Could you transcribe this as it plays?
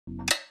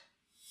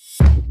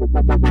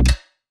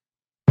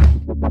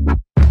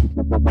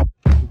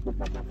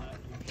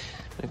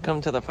You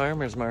come to the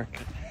farmer's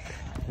market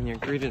and you're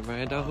greeted by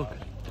a dog.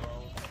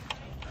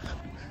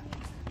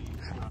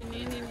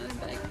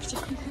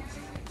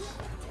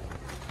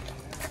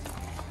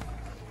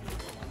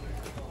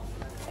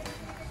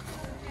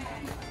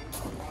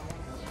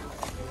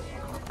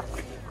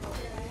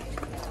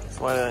 This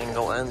wide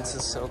angle lens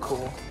is so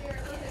cool.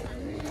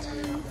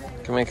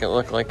 Can make it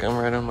look like I'm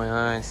right on my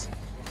eyes.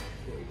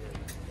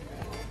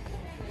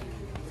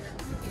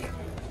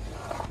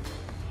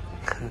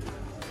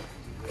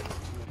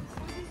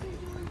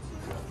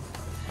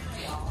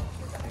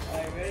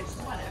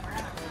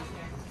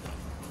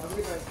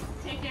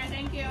 Take care,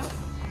 thank you.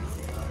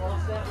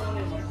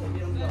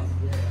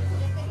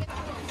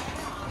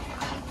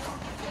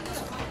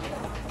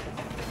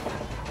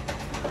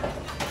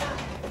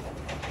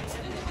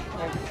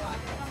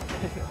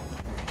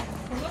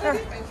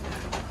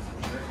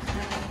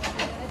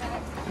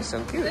 So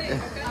cute.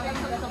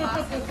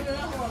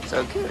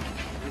 So cute.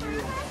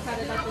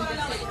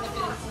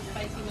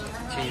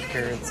 Cheese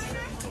curds.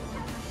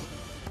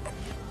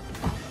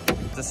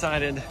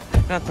 Decided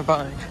not to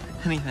buy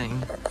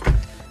anything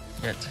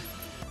yet.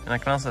 And I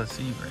can also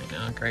see right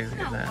now. Crazy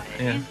is that?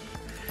 Yeah.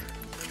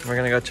 We're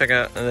gonna go check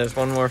out, and there's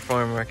one more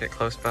farm market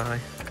close by.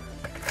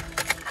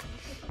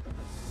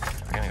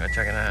 We're gonna go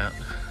check it out.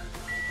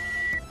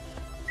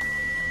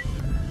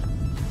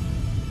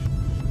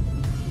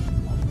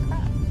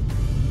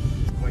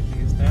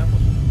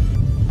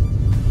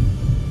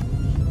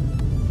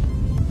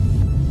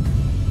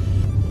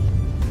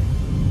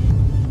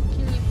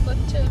 Can you flip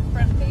to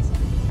front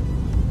facing?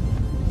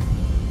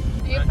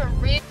 Are you for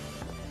real?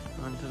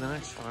 On to the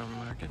next farm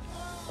market.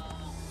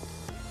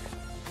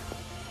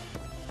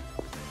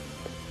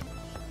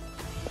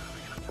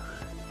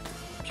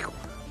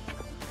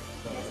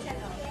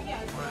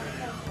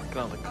 Look at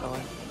all the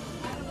color.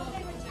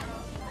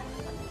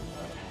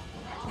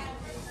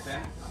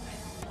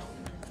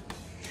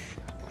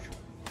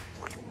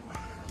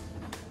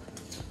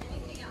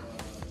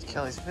 It's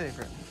Kelly's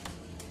favorite.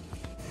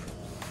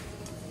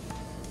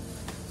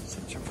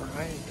 Such a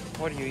variety.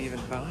 What do you even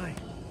buy?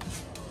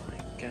 Oh my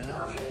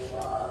gosh.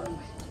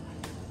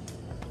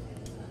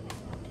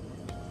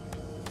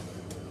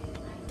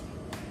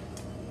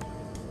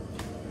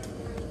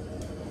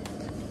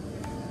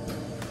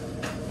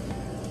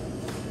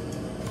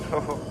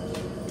 Oh.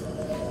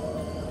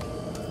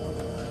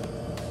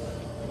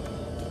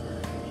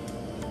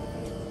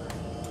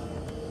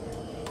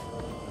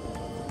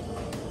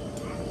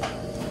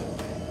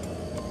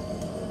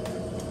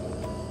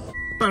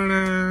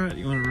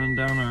 You want to run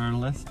down our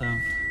list of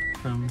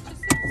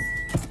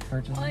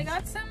purchases? Well, I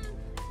got some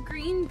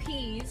green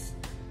peas,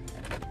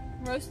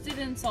 roasted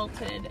and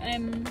salted,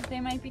 and they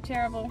might be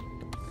terrible.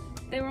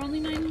 They were only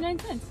 99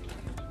 cents.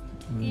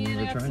 And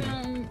I got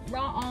some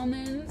raw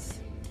almonds,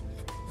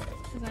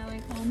 because I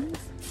like almonds.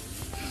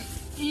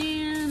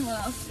 And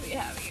what else do we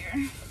have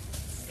here?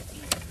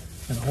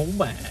 A whole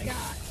bag.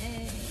 Got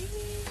a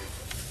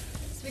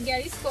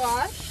spaghetti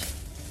squash,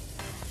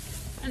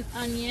 an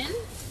onion,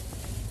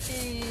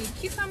 a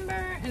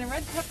cucumber, and a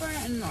red pepper,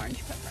 and an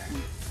orange pepper.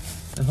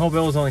 The whole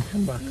bill was only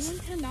 $10.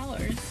 Even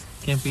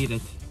 $10. Can't beat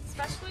it.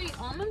 Especially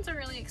almonds are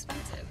really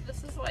expensive.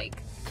 This is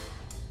like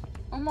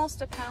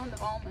almost a pound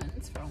of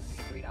almonds for only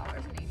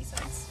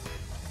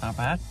 $3.80. Not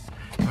bad.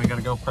 We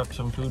gotta go prep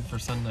some food for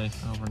Sunday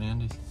over in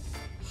Andy's.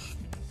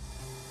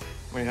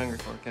 What are you hungry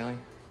for, Kelly?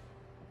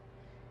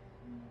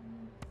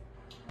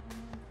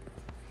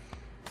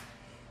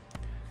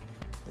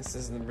 This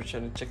is the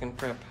bruschetta chicken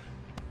prep.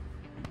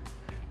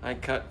 I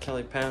cut,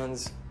 Kelly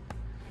pounds,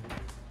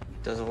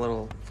 does a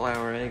little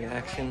flour egg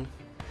action,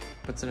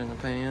 puts it in the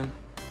pan.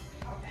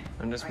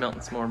 I'm just melting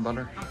some more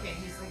butter. Okay,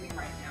 he's leaving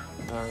right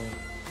now.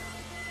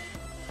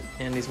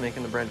 Andy's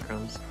making the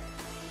breadcrumbs.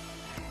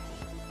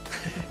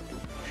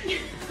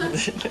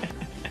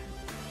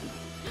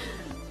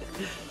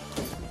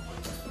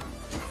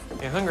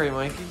 You hungry,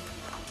 Mikey?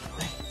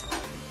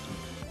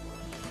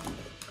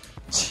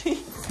 Jeez.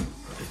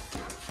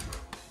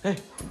 Hey,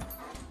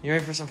 you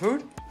ready for some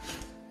food?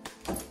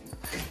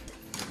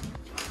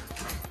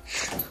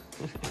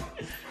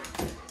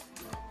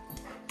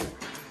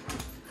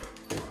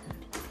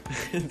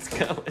 It's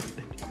coming.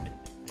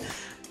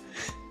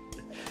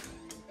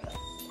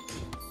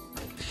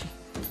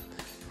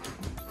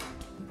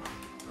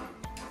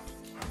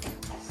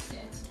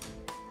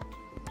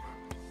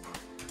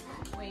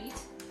 Wait.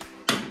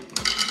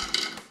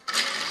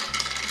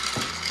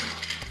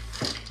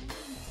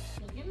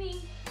 Look at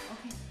me.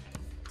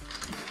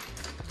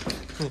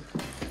 Okay.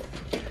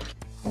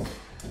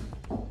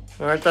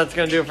 Alright, that's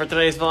gonna do it for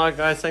today's vlog,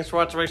 guys. Thanks for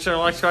watching. Make sure to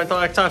like, subscribe, till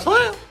next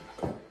time.